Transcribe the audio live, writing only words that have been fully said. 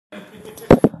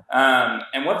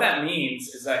And what that means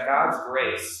is that God's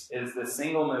grace is the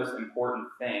single most important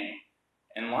thing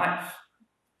in life.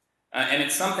 And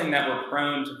it's something that we're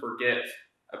prone to forget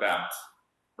about,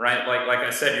 right? Like I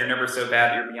said, you're never so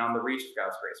bad you're beyond the reach of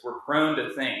God's grace. We're prone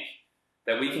to think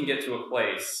that we can get to a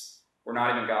place where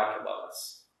not even God could love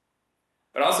us.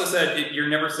 But also said, you're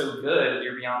never so good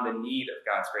you're beyond the need of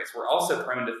God's grace. We're also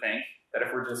prone to think that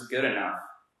if we're just good enough,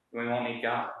 then we won't need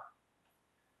God.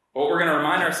 What we're going to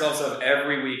remind ourselves of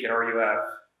every week at RUF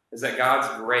is that God's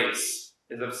grace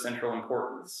is of central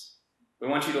importance. We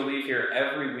want you to leave here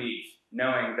every week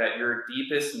knowing that your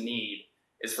deepest need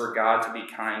is for God to be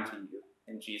kind to you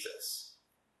in Jesus.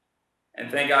 And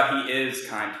thank God he is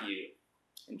kind to you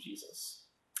in Jesus.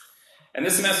 And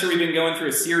this semester we've been going through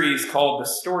a series called The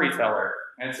Storyteller,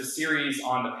 and it's a series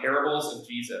on the parables of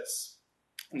Jesus.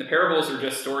 And the parables are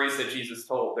just stories that Jesus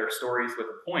told. They're stories with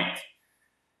a point.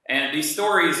 And these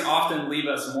stories often leave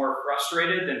us more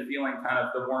frustrated than feeling kind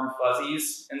of the warm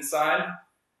fuzzies inside,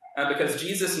 because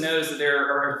Jesus knows that there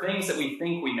are things that we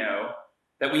think we know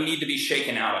that we need to be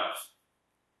shaken out of.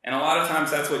 And a lot of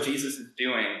times that's what Jesus is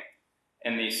doing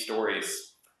in these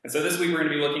stories. And so this week we're going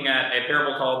to be looking at a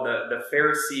parable called the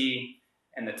Pharisee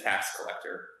and the Tax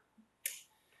Collector.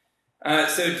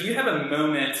 So do you have a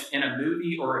moment in a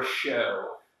movie or a show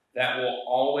that will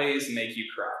always make you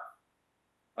cry?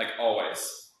 Like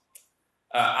always.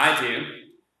 I do.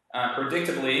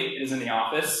 Predictably, it is in The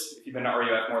Office. If you've been to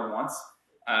RUF more than once,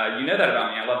 you know that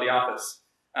about me. I love The Office.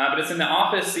 But it's in The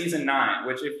Office Season 9,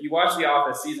 which if you watch The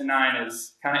Office, Season 9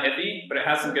 is kind of iffy, but it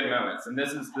has some good moments. And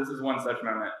this is one such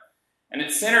moment. And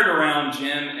it's centered around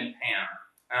Jim and Pam.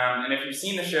 And if you've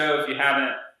seen the show, if you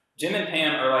haven't, Jim and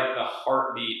Pam are like the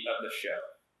heartbeat of the show.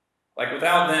 Like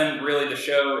without them, really, the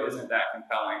show isn't that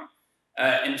compelling.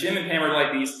 And Jim and Pam are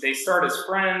like these, they start as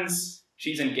friends.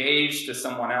 She's engaged to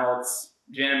someone else.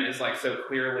 Jim is like so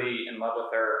clearly in love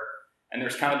with her. And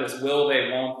there's kind of this will they,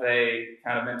 won't they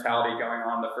kind of mentality going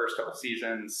on the first couple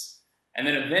seasons. And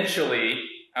then eventually,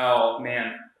 oh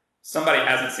man, somebody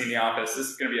hasn't seen The Office. This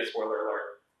is going to be a spoiler alert.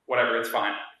 Whatever, it's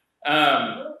fine.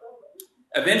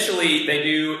 Eventually, they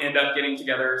do end up getting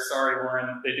together. Sorry,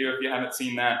 Lauren, they do if you haven't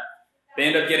seen that. They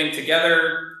end up getting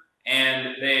together,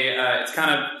 and they it's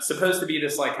kind of supposed to be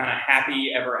this like kind of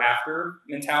happy ever after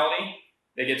mentality.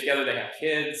 They get together, they have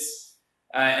kids.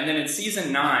 And then in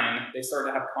season 9, they start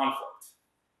to have conflict.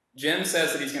 Jim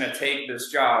says that he's going to take this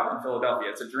job in Philadelphia.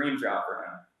 It's a dream job for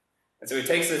him. And so he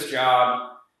takes this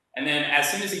job, and then as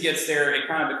soon as he gets there, it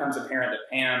kind of becomes apparent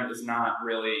that Pam is not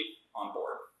really on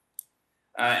board.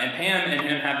 And Pam and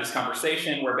him have this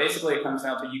conversation where basically it comes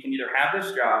down to you can either have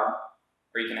this job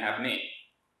or you can have me.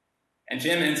 And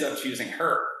Jim ends up choosing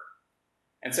her.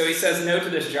 And so he says no to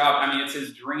this job. I mean, it's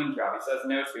his dream job. He says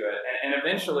no to it. And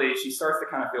eventually she starts to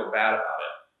kind of feel bad about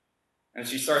it. And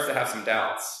she starts to have some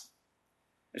doubts.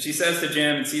 And she says to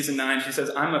Jim in season 9, she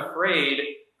says, I'm afraid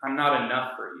I'm not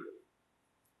enough for you.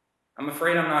 I'm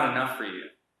afraid I'm not enough for you.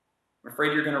 I'm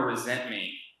afraid you're going to resent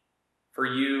me for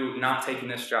you not taking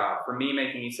this job, for me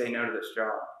making you say no to this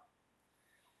job.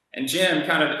 And Jim,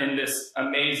 kind of in this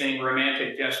amazing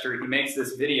romantic gesture, he makes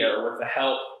this video with the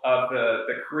help of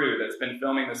the crew that's been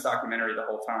filming this documentary the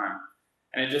whole time.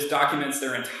 And it just documents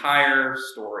their entire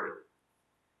story.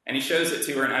 And he shows it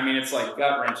to her, and I mean, it's like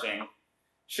gut-wrenching.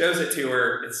 Shows it to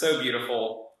her, it's so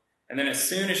beautiful. And then as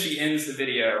soon as she ends the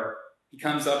video, he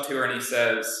comes up to her and he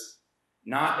says,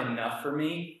 not enough for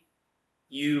me?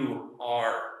 You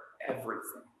are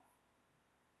everything.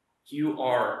 You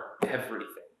are everything.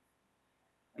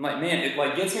 And like, man, it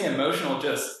like gets me emotional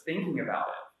just thinking about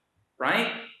it,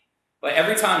 right? Like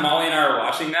every time Molly and I are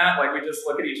watching that, like we just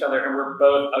look at each other and we're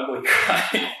both ugly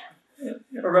crying.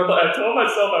 We're both like, I told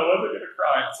myself I wasn't going to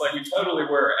cry. It's like we totally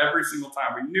were every single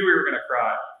time. We knew we were going to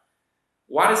cry.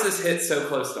 Why does this hit so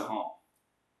close to home?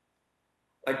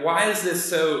 Like, why is this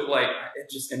so, like,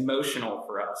 just emotional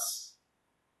for us?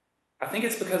 I think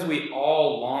it's because we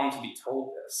all long to be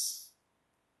told this.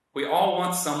 We all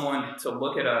want someone to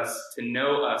look at us, to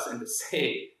know us, and to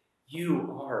say,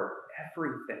 you are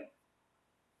everything.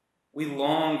 We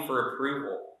long for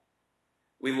approval.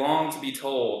 We long to be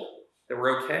told that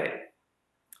we're okay.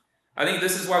 I think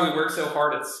this is why we work so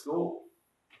hard at school.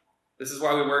 This is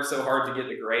why we work so hard to get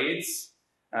the grades,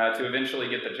 to eventually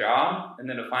get the job, and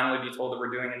then to finally be told that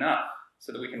we're doing enough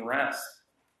so that we can rest.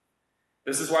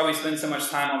 This is why we spend so much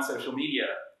time on social media.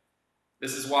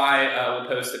 This is why we'll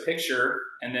post a picture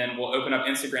and then we'll open up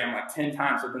Instagram like 10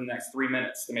 times within the next 3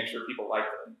 minutes to make sure people like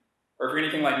it. Or if you're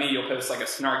anything like me, you'll post like a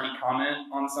snarky comment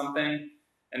on something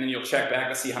and then you'll check back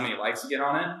to see how many likes you get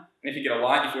on it. And if you get a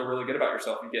lot, you feel really good about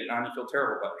yourself. If you get none, you feel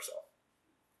terrible about yourself.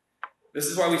 This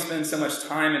is why we spend so much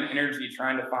time and energy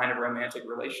trying to find a romantic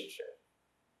relationship.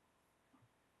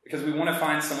 Because we want to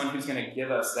find someone who's going to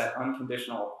give us that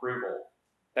unconditional approval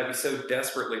that we so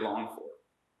desperately long for.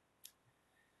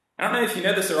 I don't know if you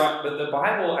know this or not, but the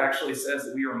Bible actually says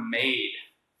that we are made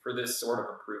for this sort of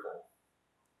approval.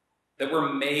 That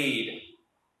we're made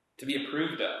to be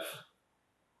approved of.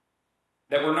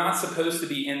 That we're not supposed to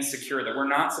be insecure. That we're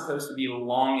not supposed to be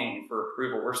longing for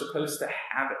approval. We're supposed to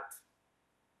have it.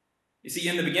 You see,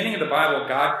 in the beginning of the Bible,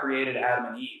 God created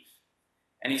Adam and Eve.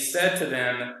 And he said to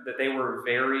them that they were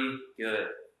very good.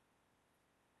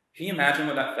 Can you imagine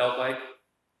what that felt like?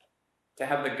 To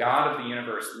have the God of the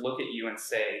universe look at you and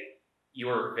say, you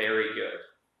are very good.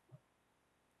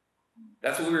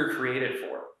 That's what we were created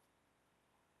for.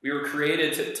 We were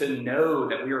created to know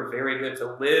that we are very good,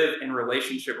 to live in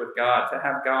relationship with God, to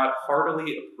have God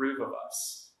heartily approve of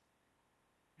us.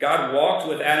 God walked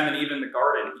with Adam and Eve in the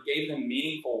garden. He gave them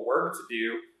meaningful work to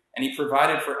do, and he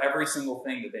provided for every single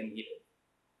thing that they needed.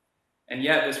 And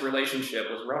yet this relationship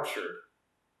was ruptured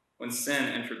when sin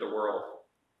entered the world.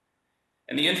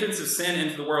 And the entrance of sin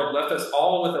into the world left us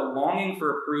all with a longing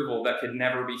for approval that could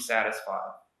never be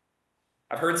satisfied.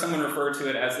 I've heard someone refer to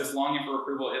it as this longing for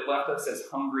approval. It left us as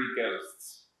hungry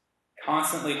ghosts,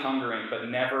 constantly hungering but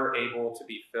never able to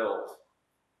be filled.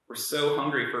 We're so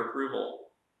hungry for approval.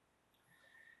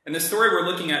 And the story we're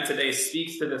looking at today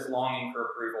speaks to this longing for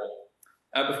approval.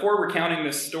 Before recounting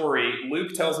this story,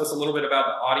 Luke tells us a little bit about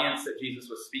the audience that Jesus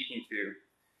was speaking to.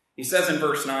 He says in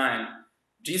verse 9,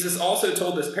 Jesus also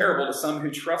told this parable to some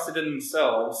who trusted in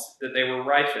themselves that they were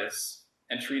righteous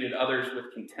and treated others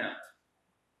with contempt.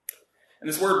 And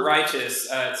this word righteous,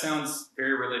 it sounds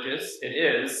very religious. It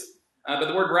is. But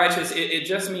the word righteous, it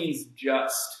just means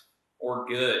just or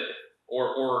good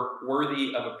or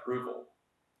worthy of approval.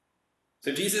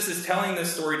 So Jesus is telling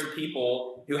this story to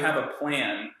people who have a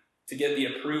plan to get the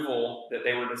approval that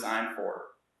they were designed for.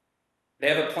 They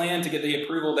have a plan to get the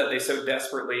approval that they so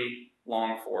desperately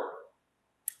long for.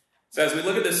 So as we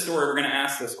look at this story, we're going to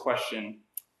ask this question.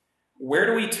 Where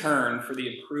do we turn for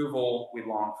the approval we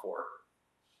long for?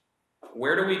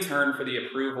 Where do we turn for the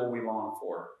approval we long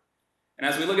for? And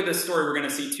as we look at this story, we're going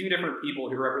to see two different people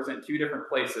who represent two different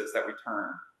places that we turn.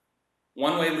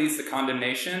 One way leads to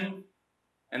condemnation,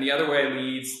 and the other way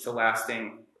leads to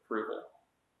lasting approval.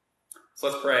 So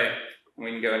let's pray, and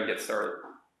we can go ahead and get started.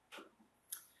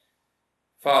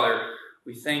 Father,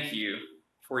 we thank you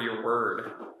for your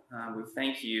word. We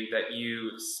thank you that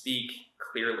you speak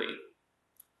clearly.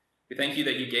 We thank you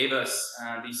that you gave us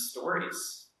these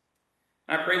stories.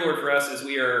 And I pray, Lord, for us as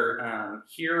we are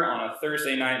here on a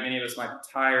Thursday night, many of us might be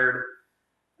tired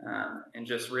and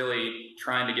just really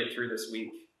trying to get through this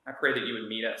week. I pray that you would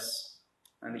meet us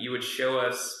and that you would show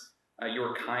us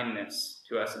your kindness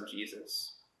to us in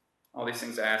Jesus. All these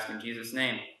things I ask in Jesus'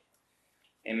 name.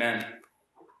 Amen.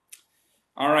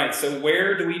 All right, so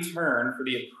where do we turn for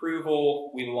the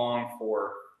approval we long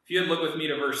for? If you would look with me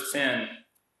to verse 10,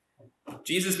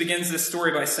 Jesus begins this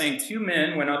story by saying 2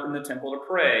 men went up in the temple to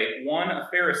pray, one a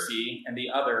Pharisee and the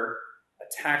other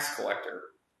a tax collector.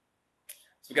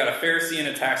 So we've got a Pharisee and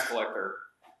a tax collector.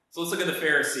 So let's look at the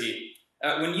Pharisee.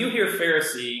 When you hear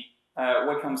Pharisee,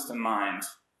 what comes to mind?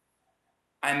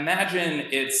 I imagine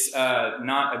it's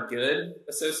not a good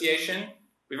association.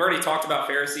 We've already talked about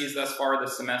Pharisees thus far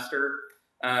this semester.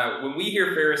 When we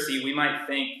hear Pharisee, we might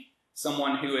think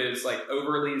someone who is like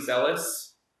overly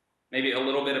zealous, maybe a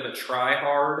little bit of a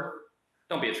try-hard.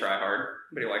 Don't be a try-hard.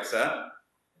 Nobody likes that.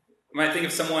 We might think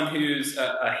of someone who's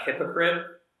a hypocrite.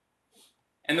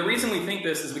 And the reason we think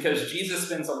this is because Jesus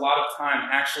spends a lot of time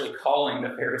actually calling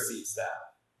the Pharisees that.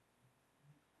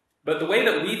 But the way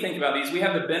that we think about these, we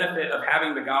have the benefit of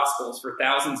having the Gospels for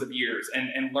thousands of years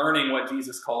and learning what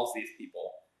Jesus calls these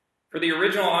people. For the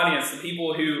original audience, the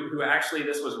people who actually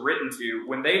this was written to,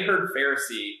 when they heard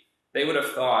Pharisee, they would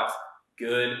have thought,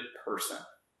 good person.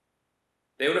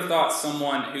 They would have thought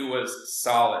someone who was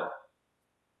solid.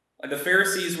 The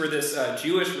Pharisees were this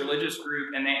Jewish religious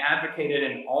group, and they advocated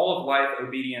in all of life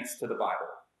obedience to the Bible.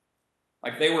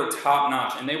 Like they were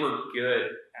top-notch, and they were good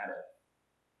at it.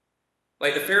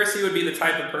 Like the Pharisee would be the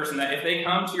type of person that if they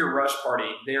come to your rush party,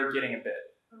 they are getting a bit.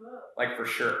 Like for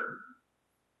sure.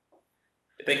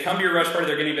 If they come to your rush party,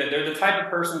 they're getting a bit. They're the type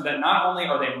of person that not only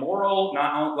are they moral,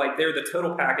 not only, like they're the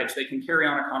total package. They can carry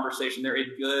on a conversation. They're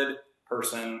a good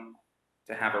person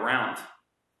to have around.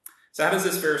 So how does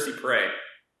this Pharisee pray? It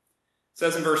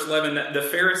says in verse 11 that the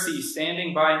Pharisee,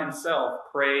 standing by himself,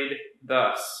 prayed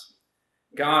thus.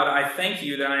 God, I thank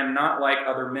you that I am not like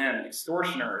other men,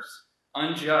 extortioners,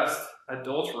 unjust,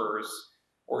 adulterers,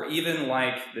 or even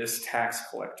like this tax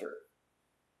collector.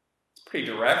 It's pretty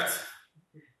direct.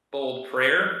 bold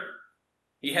prayer.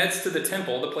 He heads to the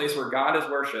temple, the place where God is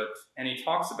worshipped, and he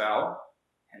talks about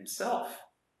himself.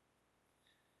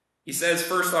 He says,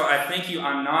 first off, I thank you,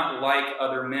 I'm not like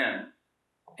other men.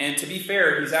 And to be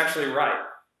fair, he's actually right.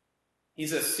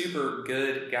 He's a super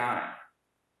good guy.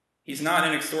 He's not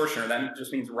an extortioner. That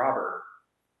just means robber.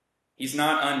 He's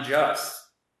not unjust.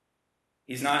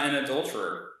 He's not an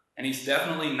adulterer. And he's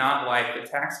definitely not like the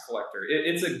tax collector.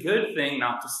 It's a good thing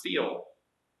not to steal.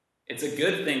 It's a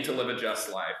good thing to live a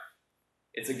just life.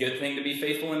 It's a good thing to be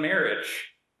faithful in marriage.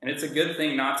 And it's a good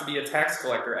thing not to be a tax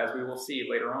collector, as we will see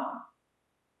later on.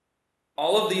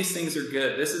 All of these things are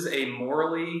good. This is a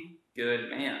morally good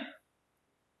man.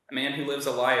 A man who lives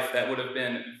a life that would have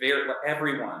been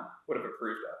everyone would have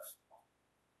approved of.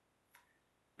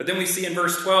 But then we see in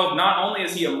verse 12, not only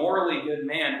is he a morally good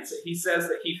man, he says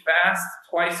that he fasts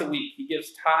twice a week. He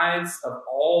gives tithes of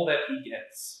all that he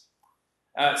gets.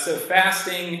 So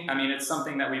fasting, it's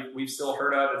something that we've still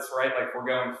heard of. It's right, like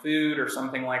foregoing food or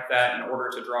something like that in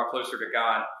order to draw closer to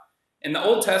God. In the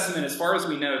Old Testament, as far as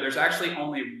we know, there's actually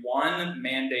only one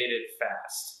mandated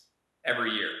fast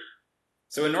every year.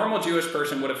 So a normal Jewish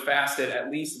person would have fasted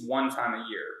at least one time a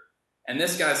year. And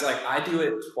this guy's like, I do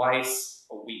it twice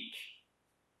a week.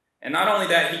 And not only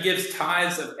that, he gives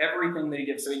tithes of everything that he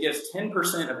gives. So he gives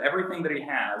 10% of everything that he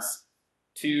has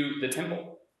to the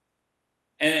temple.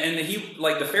 And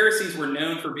the Pharisees were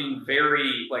known for being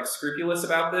very scrupulous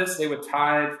about this. They would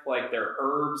tithe their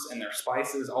herbs and their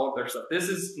spices, all of their stuff. This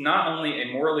is not only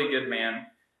a morally good man,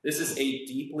 this is a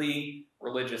deeply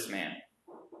religious man.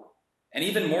 And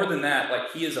even more than that,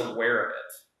 he is aware of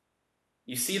it.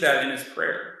 You see that in his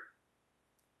prayer.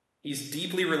 He's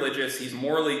deeply religious, he's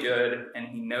morally good, and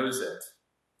he knows it.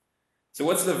 So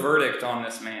what's the verdict on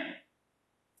this man?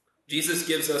 Jesus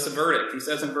gives us a verdict. He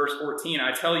says in verse 14,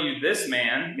 I tell you, this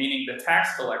man, meaning the tax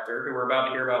collector, who we're about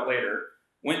to hear about later,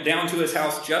 went down to his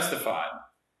house justified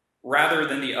rather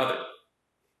than the other.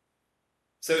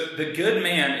 So the good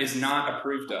man is not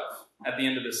approved of at the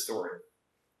end of this story.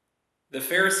 The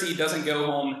Pharisee doesn't go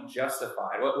home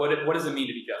justified. What does it mean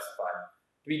to be justified?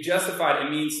 To be justified, it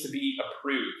means to be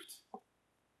approved.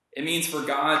 It means for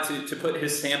God to put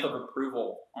his stamp of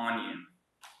approval on you.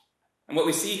 And what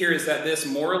we see here is that this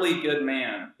morally good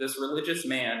man, this religious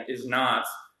man, is not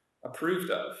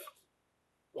approved of.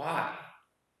 Why?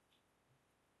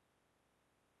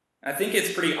 I think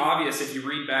it's pretty obvious if you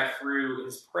read back through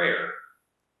his prayer.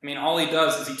 All he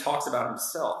does is he talks about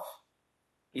himself.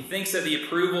 He thinks that the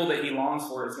approval that he longs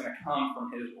for is going to come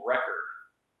from his record.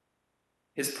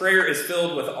 His prayer is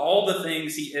filled with all the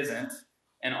things he isn't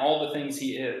and all the things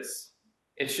he is.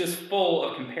 It's just full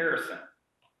of comparison.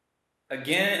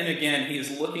 Again and again, he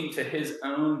is looking to his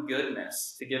own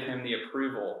goodness to give him the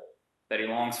approval that he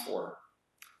longs for.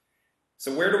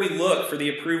 So where do we look for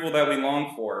the approval that we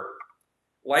long for?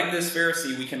 Like this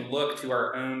Pharisee, we can look to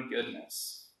our own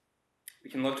goodness. We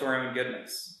can look to our own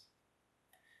goodness.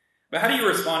 But how do you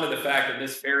respond to the fact that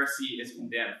this Pharisee is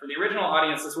condemned? For the original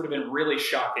audience, this would have been really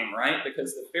shocking, right?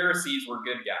 Because the Pharisees were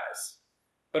good guys.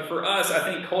 But for us, I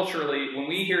think culturally, when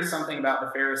we hear something about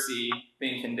the Pharisee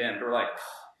being condemned, we're like,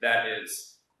 that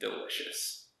is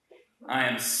delicious. I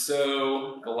am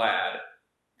so glad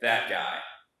that guy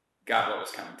got what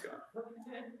was coming to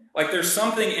him. There's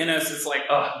something in us that's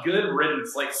good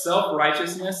riddance.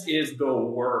 Self-righteousness is the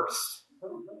worst.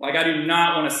 I do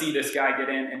not want to see this guy get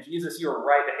in. And Jesus, you are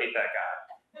right to hate that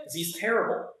guy. Because he's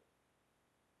terrible.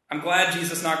 I'm glad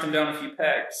Jesus knocked him down a few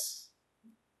pegs.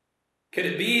 Could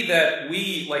it be that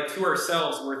we, to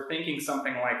ourselves, we're thinking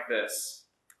something like this?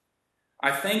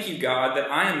 I thank you, God,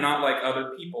 that I am not like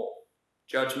other people,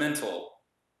 judgmental,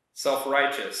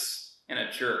 self-righteous, and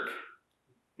a jerk.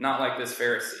 Not like this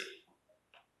Pharisee.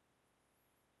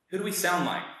 Who do we sound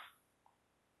like?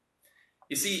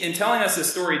 You see, in telling us this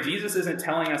story, Jesus isn't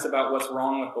telling us about what's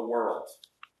wrong with the world.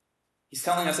 He's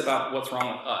telling us about what's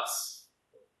wrong with us.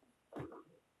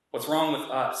 What's wrong with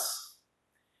us?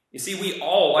 You see, we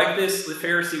all, like this the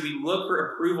Pharisee, we look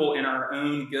for approval in our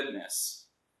own goodness.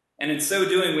 And in so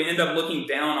doing, we end up looking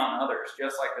down on others,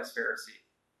 just like this Pharisee.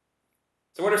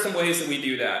 So what are some ways that we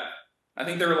do that? I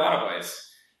think there are a lot of ways.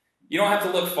 You don't have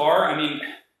to look far.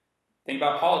 Think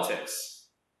about politics.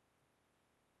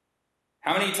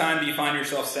 How many times do you find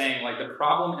yourself saying, the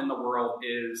problem in the world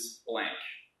is blank,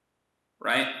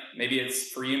 right? Maybe it's,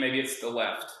 for you, maybe it's the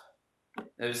left,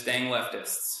 those dang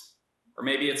leftists. Or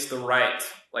maybe it's the right,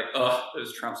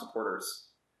 those Trump supporters.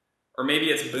 Or maybe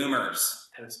it's boomers,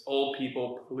 those old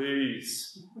people,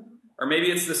 please. Or maybe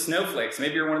it's the snowflakes.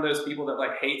 Maybe you're one of those people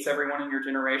that hates everyone in your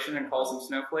generation and calls them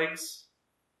snowflakes.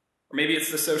 Or maybe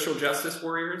it's the social justice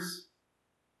warriors.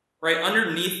 Right?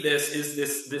 Underneath this is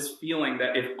this feeling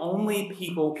that if only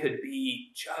people could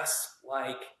be just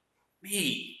like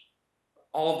me,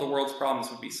 all of the world's problems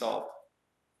would be solved.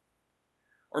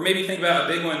 Or maybe think about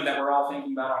a big one that we're all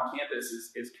thinking about on campus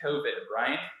is COVID,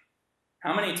 right?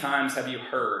 How many times have you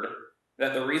heard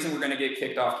that the reason we're going to get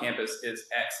kicked off campus is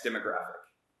X demographic?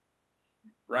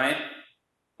 Right?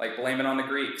 Like blame it on the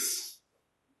Greeks.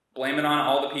 Blame it on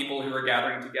all the people who are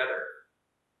gathering together.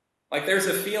 Like there's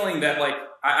a feeling that like,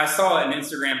 I saw an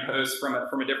Instagram post from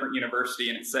a different university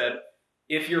and it said,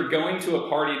 if you're going to a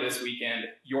party this weekend,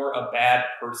 you're a bad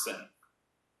person.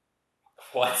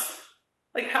 What?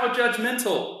 Like how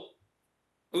judgmental.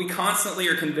 We constantly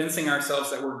are convincing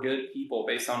ourselves that we're good people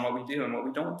based on what we do and what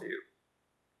we don't do.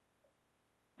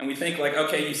 And we think like,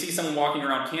 okay, you see someone walking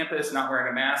around campus, not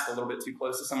wearing a mask, a little bit too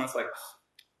close to someone, it's like, oh,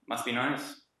 must be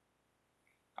nice.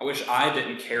 I wish I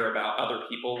didn't care about other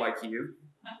people like you.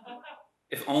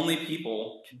 If only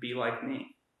people could be like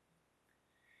me.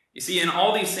 You see, in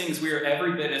all these things, we are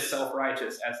every bit as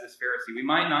self-righteous as this Pharisee. We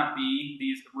might not be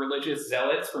these religious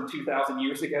zealots from 2,000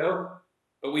 years ago,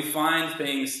 but we find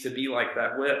things to be like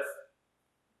that with.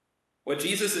 What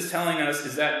Jesus is telling us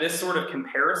is that this sort of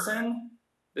comparison,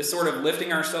 this sort of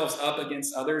lifting ourselves up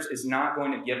against others is not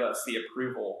going to give us the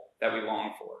approval that we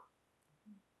long for.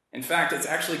 In fact, it's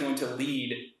actually going to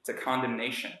lead to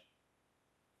condemnation.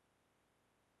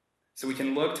 So we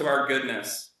can look to our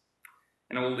goodness,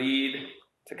 and it will lead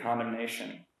to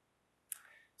condemnation.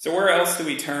 So where else do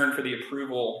we turn for the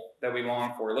approval that we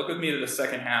long for? Look with me to the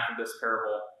second half of this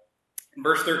parable. In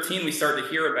verse 13, we start to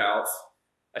hear about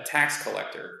a tax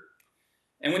collector.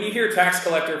 And when you hear tax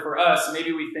collector for us,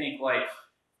 maybe we think like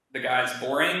the guy's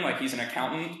boring, like he's an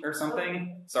accountant or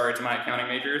something. Sorry to my accounting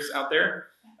majors out there.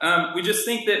 We just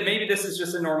think that maybe this is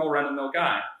just a normal run-of-the-mill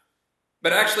guy.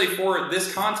 But actually, for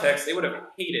this context, they would have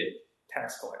hated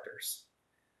tax collectors.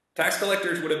 Tax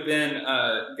collectors would have been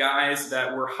guys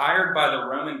that were hired by the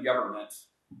Roman government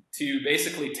to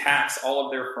basically tax all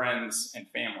of their friends and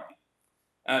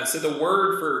family. So the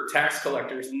word for tax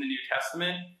collectors in the New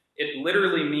Testament, it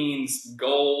literally means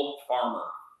goal farmer.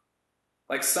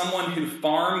 Like someone who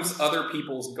farms other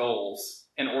people's goals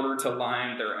in order to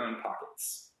line their own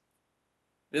pockets.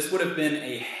 This would have been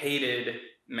a hated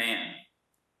man.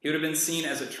 He would have been seen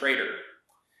as a traitor.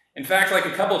 In fact, like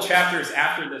a couple chapters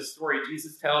after this story,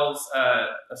 Jesus tells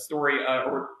a story,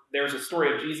 or there's a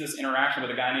story of Jesus' interaction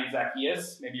with a guy named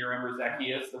Zacchaeus. Maybe you remember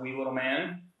Zacchaeus, the wee little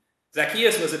man.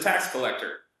 Zacchaeus was a tax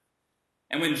collector.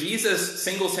 And when Jesus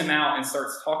singles him out and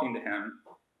starts talking to him,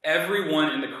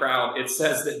 everyone in the crowd, it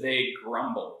says that they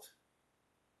grumbled.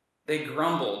 They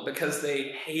grumbled because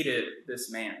they hated this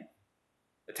man.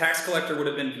 The tax collector would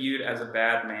have been viewed as a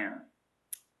bad man.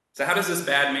 So how does this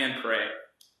bad man pray?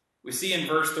 We see in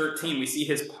verse 13, we see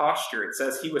his posture. It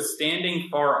says he was standing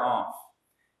far off.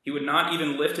 He would not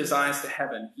even lift his eyes to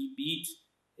heaven. He beat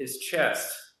his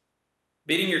chest.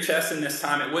 Beating your chest in this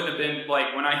time, it wouldn't have been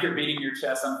like, when I hear beating your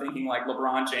chest, I'm thinking like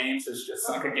LeBron James has just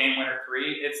sunk a game winner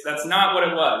three. That's not what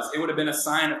it was. It would have been a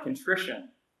sign of contrition.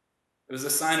 It was a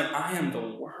sign of, I am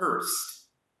the worst.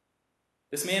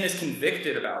 This man is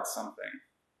convicted about something.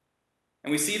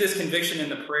 And we see this conviction in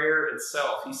the prayer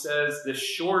itself. He says this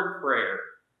short prayer,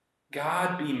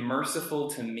 God be merciful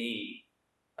to me,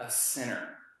 a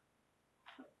sinner.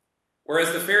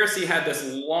 Whereas the Pharisee had this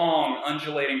long,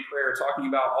 undulating prayer talking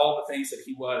about all the things that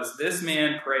he was, this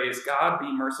man prays, God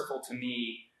be merciful to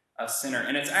me, a sinner.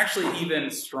 And it's actually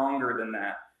even stronger than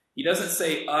that. He doesn't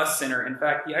say a sinner. In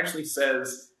fact, he actually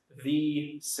says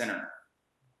the sinner.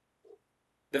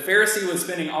 The Pharisee was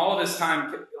spending all of his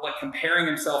time like comparing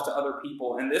himself to other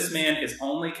people, and this man is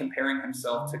only comparing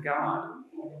himself to God.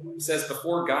 He says,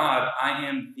 before God, I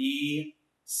am the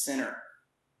sinner.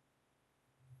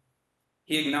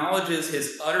 He acknowledges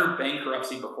his utter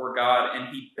bankruptcy before God, and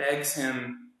he begs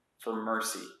him for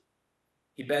mercy.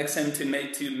 He begs him to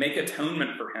make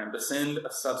atonement for him, to send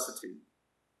a substitute.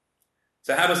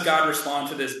 So how does God respond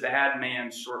to this bad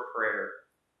man's short prayer?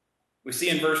 We see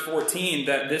in verse 14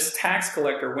 that this tax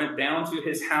collector went down to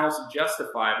his house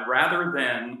justified rather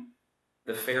than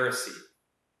the Pharisee.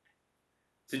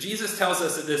 So Jesus tells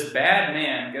us that this bad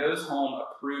man goes home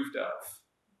approved of,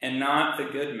 and not the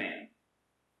good man.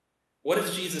 What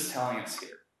is Jesus telling us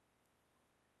here?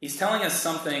 He's telling us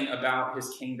something about his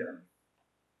kingdom.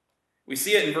 We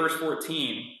see it in verse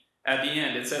 14 at the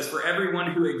end. It says, for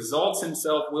everyone who exalts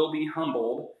himself will be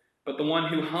humbled, but the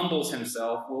one who humbles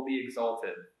himself will be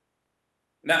exalted.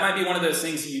 That might be one of those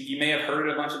things you may have heard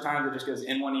it a bunch of times. It just goes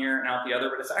in one ear and out the other,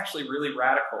 but it's actually really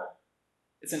radical.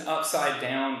 It's an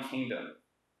upside-down kingdom.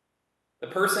 The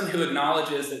person who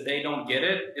acknowledges that they don't get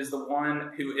it is the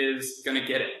one who is going to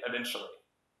get it eventually.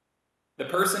 The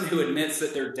person who admits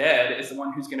that they're dead is the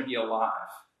one who's going to be alive.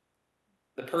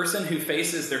 The person who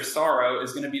faces their sorrow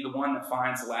is going to be the one that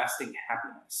finds lasting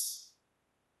happiness.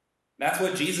 That's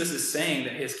what Jesus is saying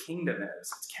that his kingdom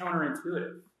is. It's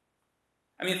counterintuitive.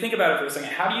 I mean, think about it for a second.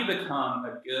 How do you become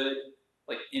a good,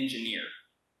 engineer,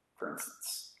 for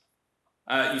instance?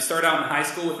 You start out in high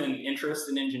school with an interest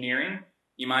in engineering.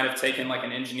 You might have taken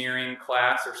an engineering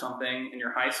class or something in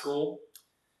your high school.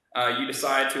 You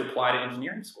decide to apply to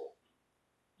engineering school.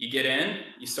 You get in,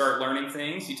 you start learning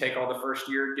things, you take all the first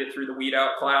year, get through the weed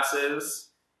out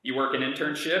classes, you work an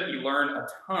internship, you learn a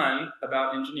ton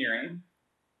about engineering,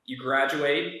 you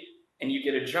graduate, and you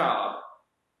get a job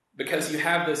because you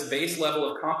have this base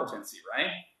level of competency,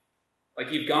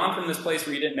 right? You've gone from this place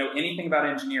where you didn't know anything about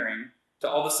engineering to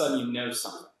all of a sudden you know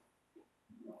something.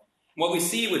 What we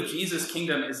see with Jesus'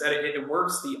 kingdom is that it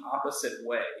works the opposite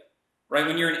way, right?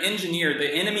 When you're an engineer,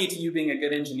 the enemy to you being a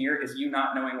good engineer is you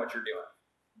not knowing what you're doing.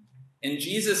 In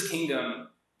Jesus' kingdom,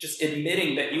 just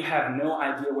admitting that you have no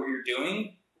idea what you're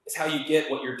doing is how you get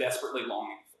what you're desperately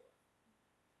longing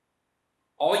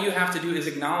for. All you have to do is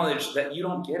acknowledge that you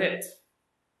don't get it.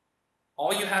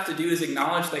 All you have to do is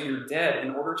acknowledge that you're dead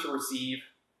in order to receive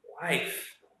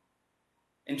life.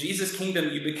 In Jesus'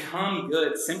 kingdom, you become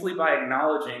good simply by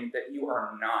acknowledging that you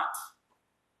are not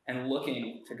and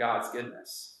looking to God's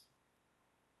goodness.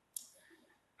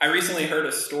 I recently heard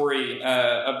a story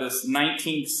of this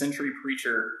 19th century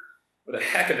preacher with a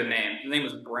heck of a name. His name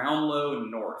was Brownlow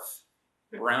North.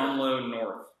 Brownlow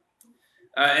North.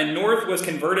 And North was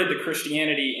converted to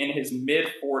Christianity in his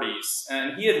mid-40s.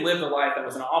 And he had lived a life that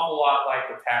was an awful lot like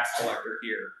the tax collector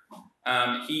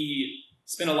here. He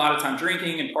spent a lot of time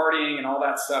drinking and partying and all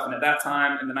that stuff. And at that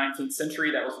time, in the 19th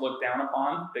century, that was looked down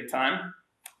upon big time.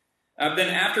 Then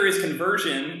after his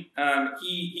conversion,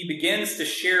 he begins to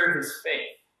share his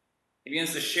faith. He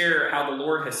begins to share how the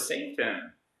Lord has saved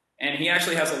him. And he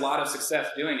actually has a lot of success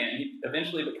doing it. And he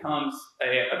eventually becomes an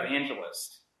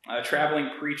evangelist, a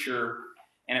traveling preacher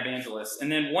and evangelist.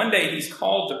 And then one day he's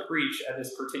called to preach at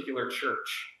this particular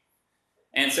church.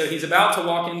 And so he's about to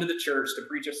walk into the church to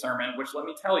preach a sermon, which, let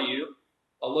me tell you,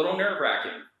 a little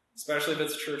nerve-wracking, especially if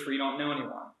it's a church where you don't know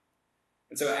anyone.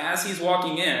 And so as he's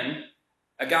walking in,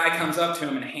 a guy comes up to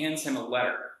him and hands him a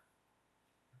letter.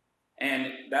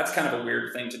 And that's kind of a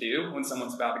weird thing to do when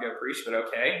someone's about to go preach, but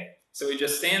okay. So he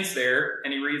just stands there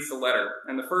and he reads the letter.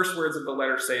 And the first words of the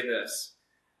letter say this: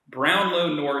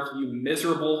 "Brownlow North, you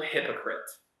miserable hypocrite."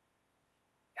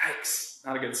 Yikes,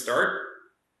 not a good start.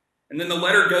 And then the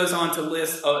letter goes on to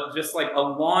list just like a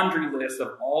laundry list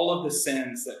of all of the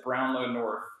sins that Brownlow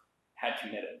North had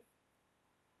committed.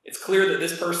 It's clear that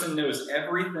this person knows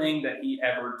everything that he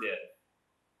ever did.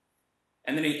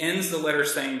 And then he ends the letter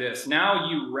saying this: "Now,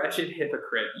 you wretched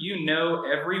hypocrite, you know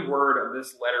every word of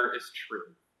this letter is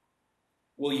true.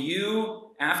 Will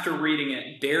you, after reading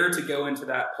it, dare to go into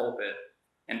that pulpit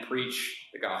and preach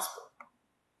the gospel?"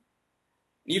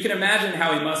 You can imagine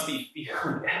how he must be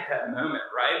feeling at that moment,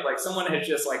 right? Like someone had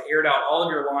just aired out all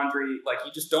of your laundry,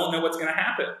 you just don't know what's going to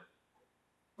happen.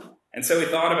 And so he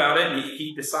thought about it, and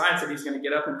he decides that he's going to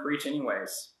get up and preach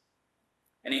anyways.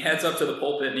 And he heads up to the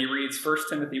pulpit and he reads 1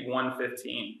 Timothy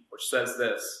 1:15, which says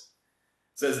this.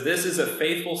 It says, "This is a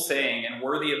faithful saying and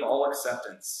worthy of all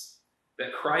acceptance,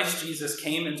 that Christ Jesus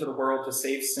came into the world to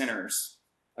save sinners,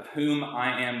 of whom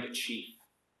I am the chief."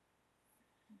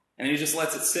 And he just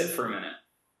lets it sit for a minute.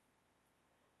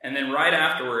 And then right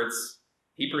afterwards,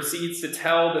 he proceeds to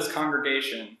tell this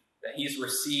congregation that he's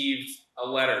received a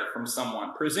letter from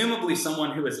someone, presumably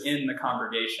someone who is in the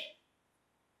congregation,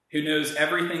 who knows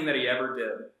everything that he ever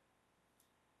did.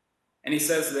 And he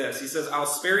says this, he says, "I'll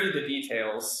spare you the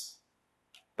details,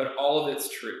 but all of it's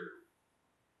true.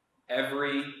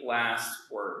 Every last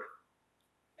word.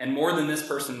 And more than this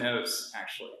person knows,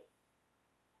 actually.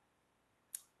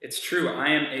 It's true, I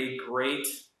am a great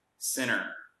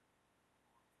sinner."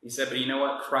 He said, "But you know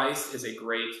what? Christ is a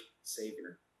great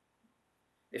Savior.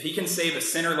 If he can save a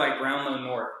sinner like Brownlow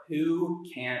North, who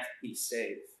can't he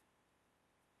save?"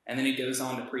 And then he goes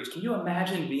on to preach. Can you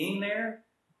imagine being there?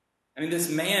 I mean, this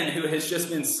man who has just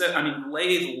been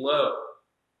laid low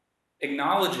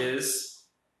acknowledges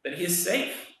that he is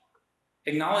safe,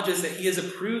 acknowledges that he is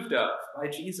approved of by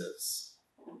Jesus.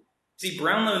 See,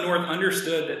 Brownlow North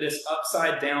understood that this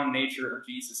upside-down nature of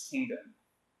Jesus' kingdom.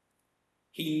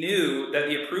 He knew that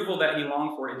the approval that he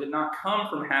longed for, it did not come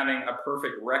from having a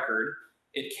perfect record.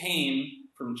 It came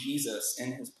from Jesus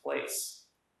in his place.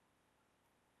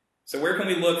 So where can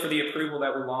we look for the approval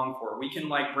that we long for? We can,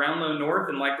 like Brownlow North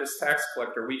and like this tax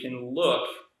collector, we can look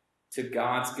to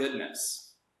God's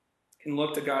goodness. We can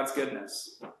look to God's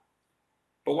goodness.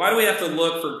 But why do we have to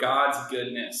look for God's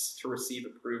goodness to receive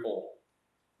approval?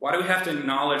 Why do we have to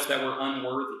acknowledge that we're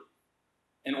unworthy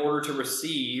in order to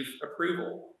receive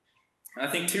approval? And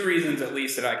I think two reasons, at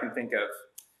least, that I can think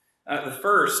of. The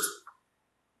first,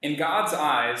 in God's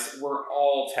eyes, we're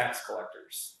all tax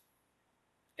collectors.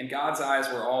 In God's eyes,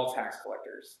 we're all tax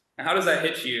collectors. Now, how does that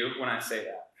hit you when I say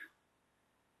that?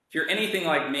 If you're anything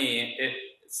like me,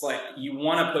 it's like you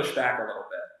want to push back a little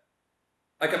bit.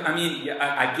 Like, I mean,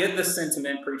 I get the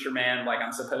sentiment, preacher man, like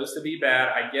I'm supposed to be bad.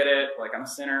 I get it. Like I'm a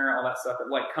sinner, all that stuff.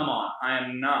 But like, come on, I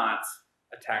am not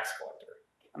a tax collector.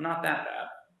 I'm not that bad.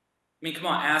 I mean, come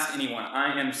on, ask anyone.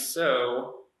 I am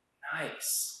so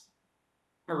nice.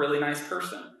 I'm a really nice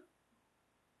person.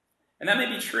 And that may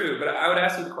be true, but I would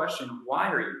ask you the question, why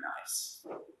are you nice?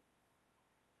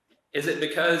 Is it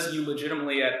because you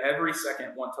legitimately at every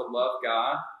second want to love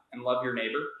God and love your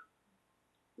neighbor?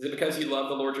 Is it because you love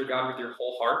the Lord your God with your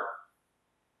whole heart?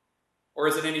 Or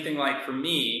is it anything like, for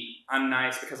me, I'm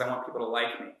nice because I want people to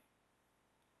like me?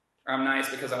 Or I'm nice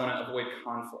because I want to avoid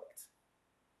conflict?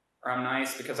 Or I'm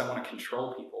nice because I want to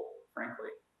control people, frankly?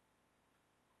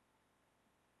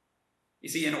 You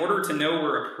see, in order to know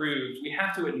we're approved, we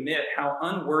have to admit how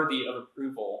unworthy of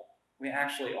approval we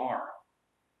actually are.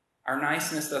 Our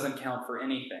niceness doesn't count for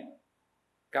anything.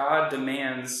 God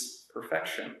demands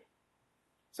perfection.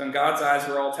 So in God's eyes,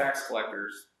 we're all tax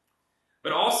collectors.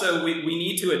 But also, we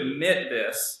need to admit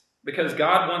this because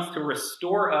God wants to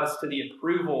restore us to the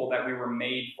approval that we were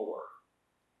made for.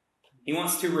 He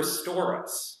wants to restore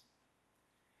us.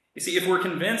 You see, if we're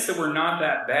convinced that we're not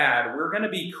that bad, we're going to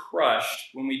be crushed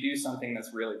when we do something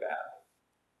that's really bad.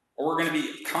 Or we're going to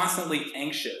be constantly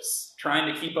anxious,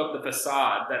 trying to keep up the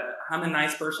facade that I'm a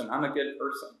nice person, I'm a good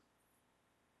person.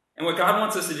 And what God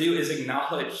wants us to do is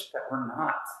acknowledge that we're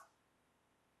not.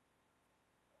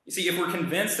 You see, if we're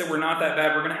convinced that we're not that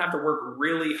bad, we're going to have to work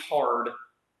really hard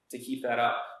to keep that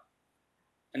up.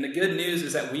 And the good news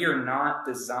is that we are not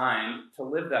designed to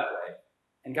live that way.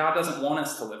 And God doesn't want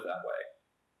us to live that way.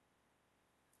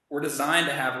 We're designed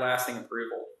to have lasting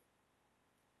approval.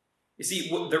 You see,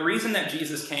 the reason that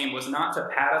Jesus came was not to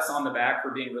pat us on the back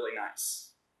for being really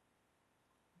nice.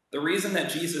 The reason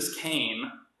that Jesus came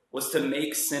was to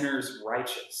make sinners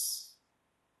righteous.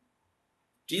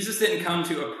 Jesus didn't come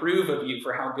to approve of you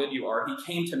for how good you are. He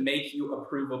came to make you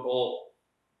approvable.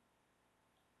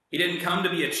 He didn't come to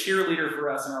be a cheerleader for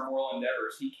us in our moral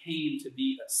endeavors. He came to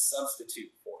be a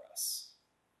substitute for us.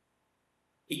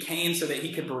 He came so that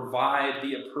he could provide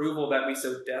the approval that we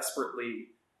so desperately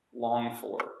long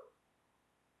for.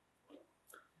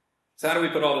 So how do we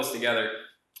put all this together?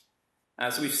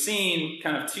 So we've seen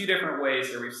kind of two different ways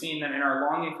here. We've seen that in our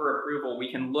longing for approval,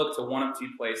 we can look to one of two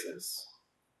places.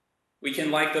 We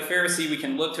can, like the Pharisee, we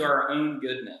can look to our own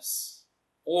goodness.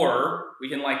 Or we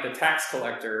can, like the tax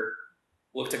collector,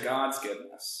 look to God's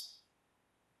goodness.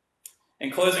 In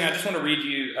closing, I just want to read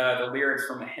you the lyrics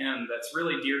from a hymn that's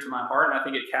really dear to my heart, and I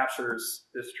think it captures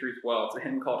this truth well. It's a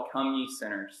hymn called Come Ye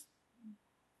Sinners.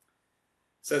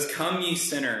 It says, Come ye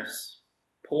sinners,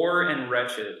 poor and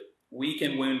wretched, weak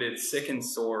and wounded, sick and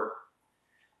sore.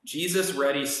 Jesus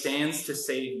ready stands to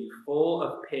save you, full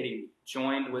of pity,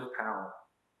 joined with power.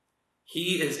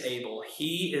 He is able,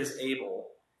 he is able,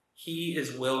 he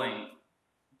is willing,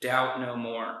 doubt no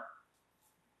more.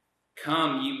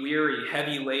 Come, ye weary,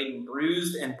 heavy laden,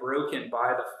 bruised and broken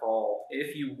by the fall.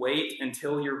 If you wait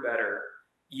until you're better,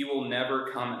 you will never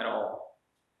come at all.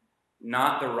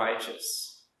 Not the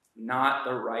righteous,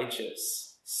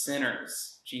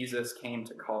 sinners Jesus came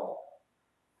to call.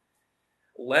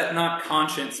 Let not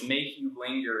conscience make you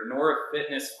linger, nor of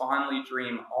fitness fondly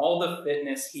dream. All the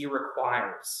fitness he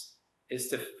requires is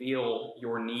to feel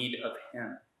your need of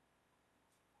him.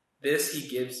 This he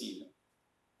gives you.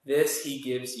 This he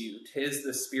gives you. 'Tis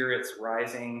the Spirit's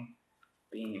rising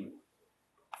beam.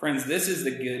 Friends, this is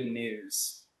the good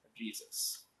news of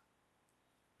Jesus.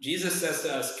 Jesus says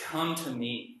to us, come to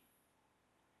me.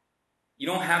 You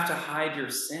don't have to hide your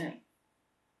sin.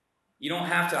 You don't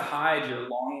have to hide your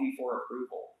longing for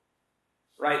approval.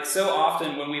 Right? So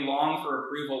often when we long for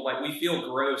approval, like we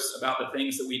feel gross about the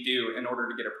things that we do in order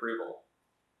to get approval.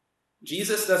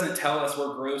 Jesus doesn't tell us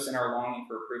we're gross in our longing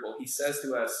for approval. He says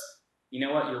to us, you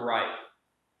know what? You're right.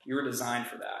 You were designed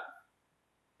for that.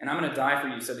 And I'm going to die for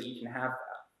you so that you can have that.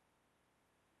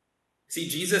 See,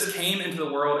 Jesus came into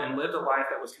the world and lived a life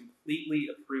that was completely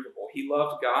approvable. He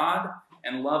loved God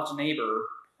and loved neighbor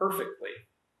perfectly.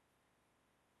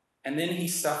 And then he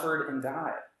suffered and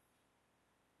died.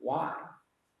 Why?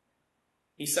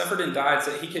 He suffered and died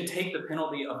so that he could take the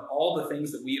penalty of all the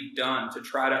things that we've done to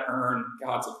try to earn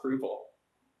God's approval.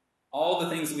 All the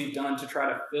things we've done to try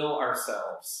to fill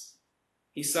ourselves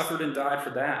He suffered and died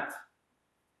for that.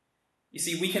 You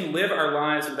see, we can live our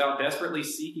lives without desperately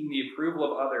seeking the approval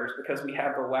of others because we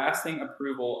have the lasting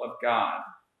approval of God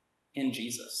in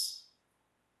Jesus.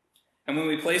 And when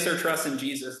we place our trust in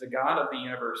Jesus, the God of the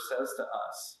universe says to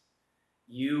us,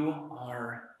 "You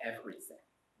are everything.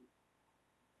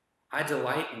 I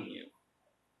delight in you.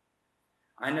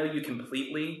 I know you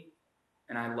completely,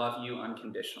 and I love you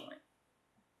unconditionally."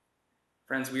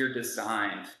 Friends, we are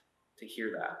designed to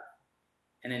hear that.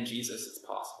 And in Jesus, it's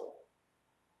possible.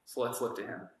 So let's look to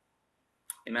him.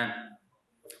 Amen.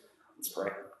 Let's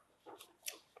pray.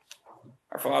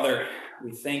 Our Father,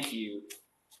 we thank you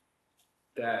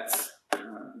that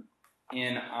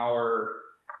in our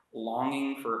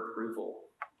longing for approval,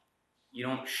 you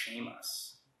don't shame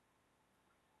us.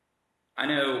 I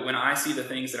know when I see the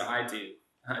things that I do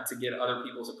to get other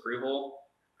people's approval,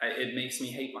 it makes me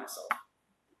hate myself.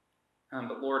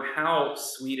 But Lord, how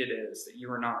sweet it is that you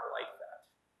are not like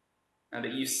that.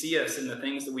 That you see us in the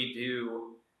things that we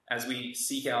do as we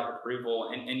seek out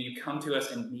approval, and you come to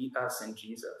us and meet us in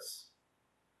Jesus.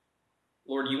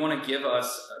 Lord, you want to give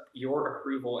us your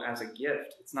approval as a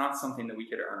gift. It's not something that we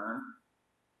could earn.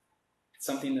 It's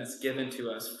something that's given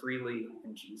to us freely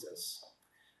in Jesus.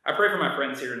 I pray for my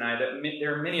friends here tonight that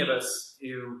there are many of us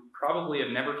who probably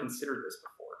have never considered this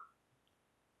before.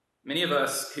 Many of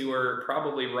us who are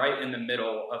probably right in the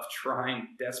middle of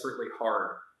trying desperately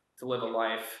hard to live a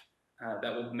life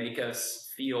that will make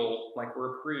us feel like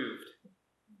we're approved.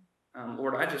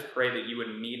 Lord, I just pray that you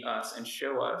would meet us and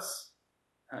show us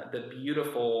the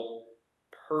beautiful,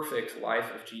 perfect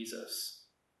life of Jesus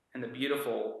and the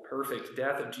beautiful, perfect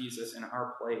death of Jesus in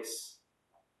our place.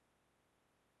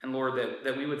 And Lord,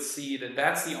 that we would see that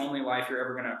that's the only life you're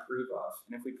ever going to approve of.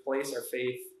 And if we place our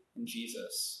faith in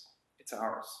Jesus, it's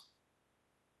ours.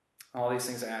 All these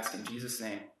things I ask in Jesus'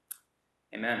 name.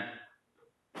 Amen.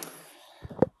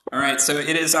 All right, so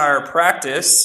it is our practice